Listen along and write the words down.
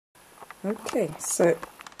Okay, so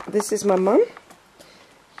this is my mum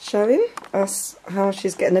showing us how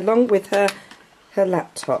she's getting along with her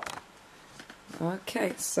laptop.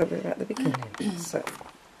 Okay, so we're at the beginning. So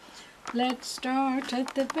let's start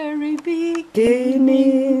at the very beginning.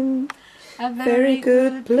 beginning, A very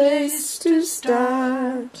good place to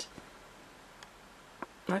start.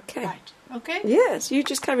 Okay. Right. Okay. Yes, you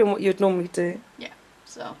just carry on what you'd normally do. Yeah.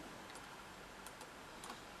 So.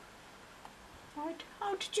 Right.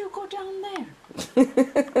 How did you go down there?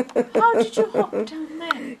 How did you hop down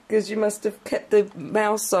there? Because you must have kept the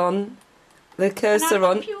mouse on, the cursor Can I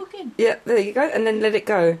on. help you again? Yeah, there you go, and then let it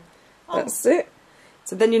go. Oh. That's it.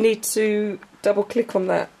 So then you need to double click on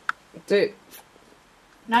that. Do it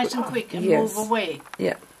Nice and quick and yes. move away.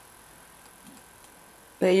 Yeah.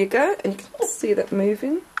 There you go, and you can see that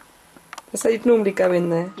moving. That's how you'd normally go in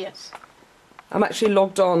there. Yes. I'm actually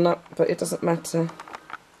logged on, but it doesn't matter.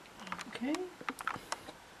 Okay.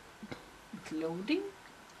 It's loading.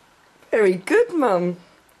 Very good, Mum.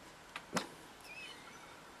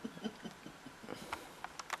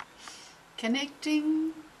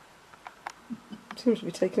 Connecting. Seems to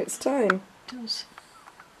be taking its time. It does.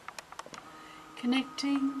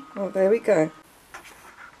 Connecting. Oh, there we go.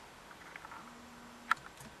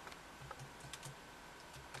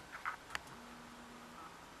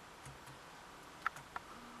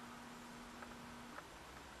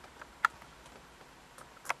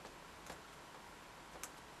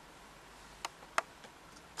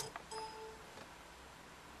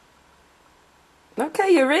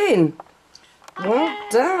 Okay, you're in. Well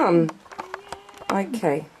done.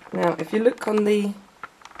 Okay, now if you look on the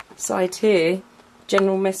side here,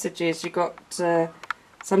 general messages, you've got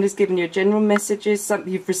somebody's given you general messages,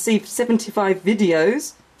 you've received 75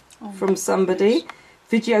 videos from somebody,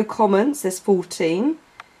 video comments, there's 14,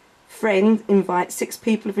 friend invite, 6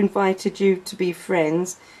 people have invited you to be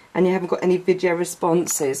friends, and you haven't got any video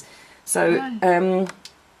responses. So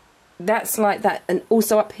that's like that. And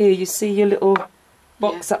also up here you see your little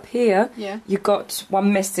box up here, you've got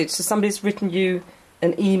one message, so somebody's written you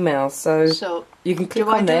an email, so you can click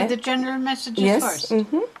on there. Do I do the general messages first? Did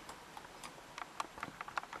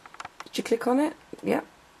you click on it? Yeah.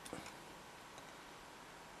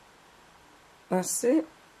 That's it.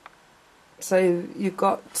 So you've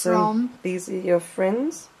got these are your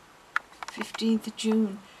friends. 15th of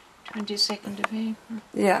June, 22nd of April.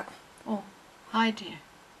 Yeah. Oh, hi dear.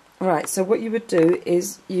 Right, so what you would do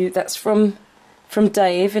is that's from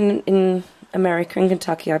Dave in America, in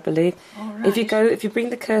Kentucky, I believe. Right. If you bring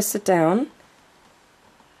the cursor down,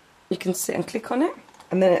 you can sit and click on it,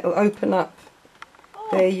 and then it will open up. Oh.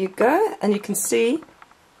 There you go, and you can see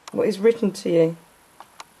what is written to you.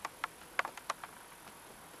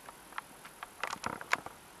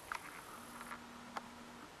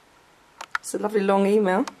 It's a lovely long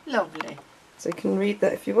email. Lovely. So you can read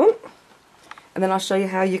that if you want, and then I'll show you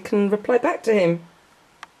how you can reply back to him.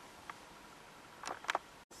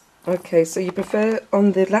 Okay, so you prefer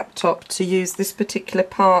on the laptop to use this particular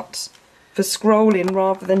part for scrolling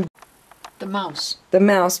rather than the mouse. The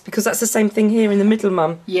mouse, because that's the same thing here in the middle,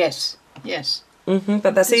 Mum. Yes, yes.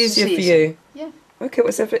 But that's easier for you. Yeah. Okay,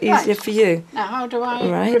 what's ever easier for you? Now, how do I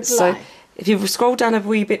reply? So if you scroll down a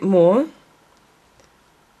wee bit more,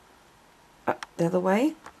 up the other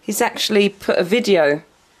way, he's actually put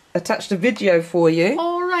attached a video for you.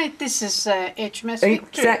 All right, this is HMS Victory.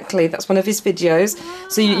 Exactly, that's one of his videos.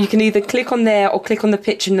 So you can either click on there or click on the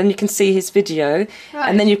picture, and then you can see his video. Right.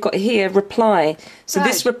 And then you've got here reply. So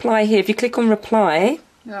this reply here, if you click on reply,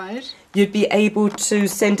 you'd be able to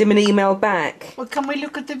send him an email back. Well, can we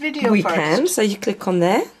look at the video first? We can. So you click on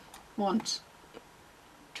there. Once.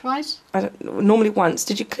 Twice? Normally once.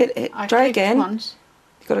 Did you click it? Try again. Once.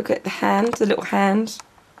 You've got to click the hand, the little hand.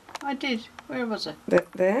 I did. Where was it?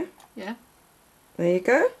 There. Yeah. There you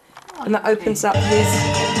go. And that opens up his...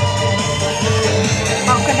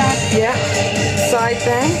 Yeah. Side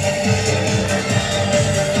there.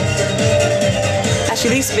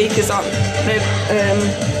 Actually, these speakers aren't...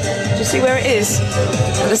 do you see where it is?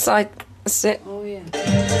 At the side. That's it. Oh, yeah.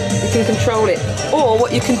 You can control it. Or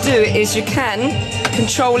what you can do is you can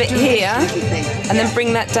control it here and then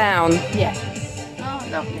bring that down. Yeah. Oh,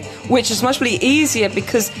 lovely. Which is much really easier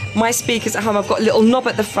because my speakers at home, I've got a little knob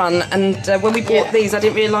at the front, and when we bought these I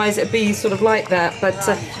didn't realise it'd be sort of like that, but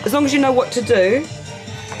as long as you know what to do,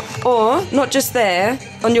 or not just there,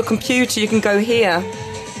 on your computer you can go here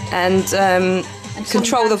and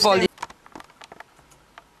control the volume.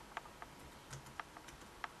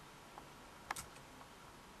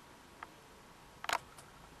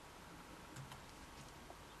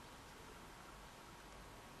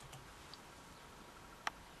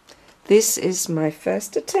 This is my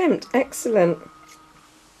first attempt. Excellent.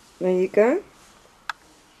 There you go.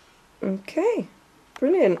 Okay,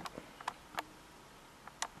 brilliant.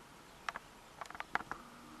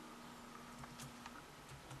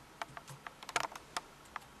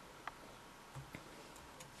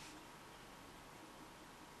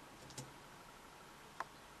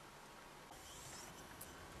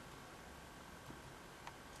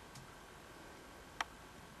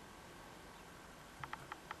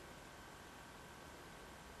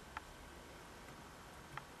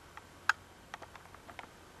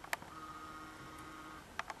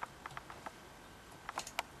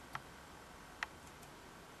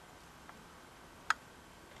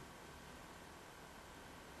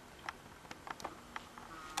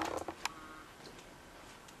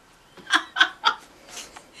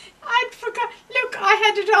 I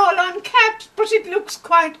had it all on caps, but it looks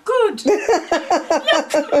quite good.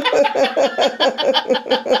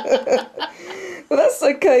 Well, that's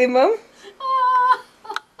okay, Mum.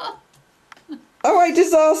 Oh, I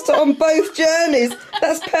disaster on both journeys.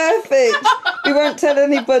 That's perfect. We won't tell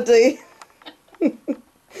anybody.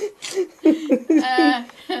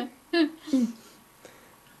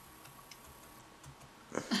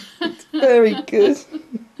 Very good.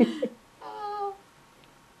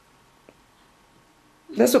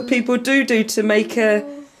 That's what people do to make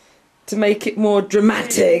it more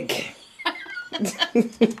dramatic.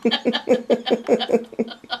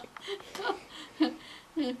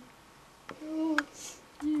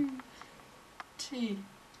 Tea.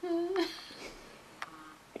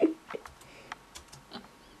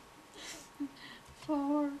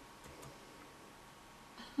 Four.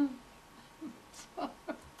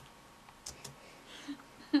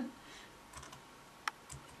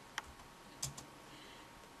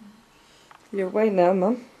 You're away now,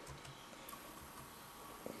 Mum.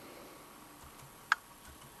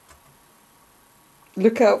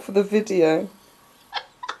 Look out for the video.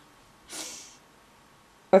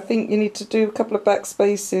 I think you need to do a couple of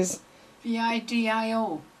backspaces.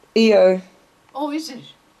 V-I-D-I-O. E-O. Oh, is it?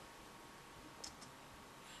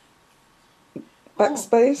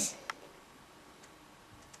 Backspace.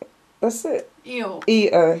 Oh. That's it. E-O.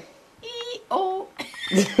 E-O. E-O.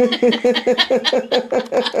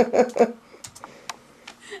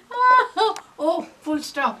 Oh, full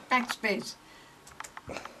stop, backspace.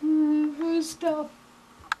 Full stop.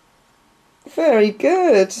 Very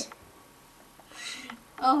good.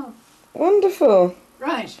 Oh. Wonderful.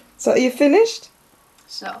 Right. So are you finished?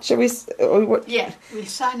 So. Shall we... Or what? Yeah, we'll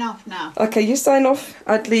sign off now. Okay, you sign off.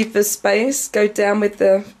 I'd leave the space. Go down with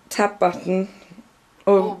the tab button.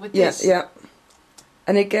 Or, with yeah, this. yeah.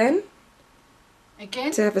 And again?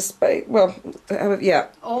 Again? To have a space. Well, yeah.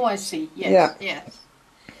 Oh, I see. Yes. Yeah. Yes.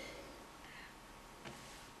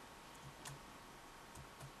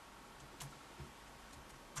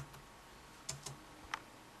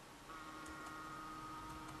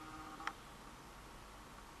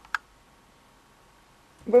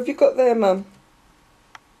 What have you got there, Mum?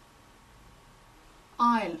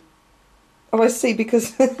 I'll. Oh, I see,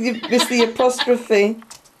 because you missed the apostrophe.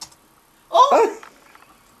 Oh!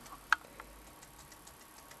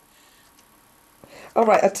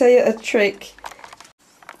 Alright, I'll tell you a trick.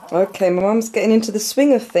 Okay, my mum's getting into the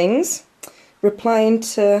swing of things, replying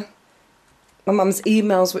to my mum's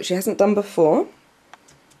emails, which she hasn't done before.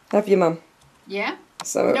 Have you, Mum? Yeah?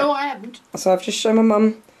 So, no, I haven't. So I've just shown my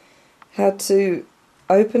mum how to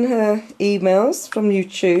open her emails from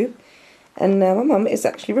YouTube, and now my mum is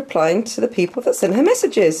actually replying to the people that sent her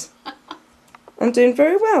messages. I'm doing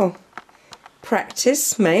very well.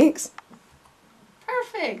 Practice makes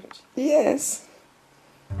perfect. Yes.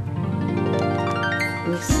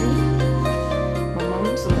 You see, my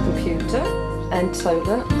mum's on the computer and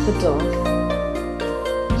Tola, the dog,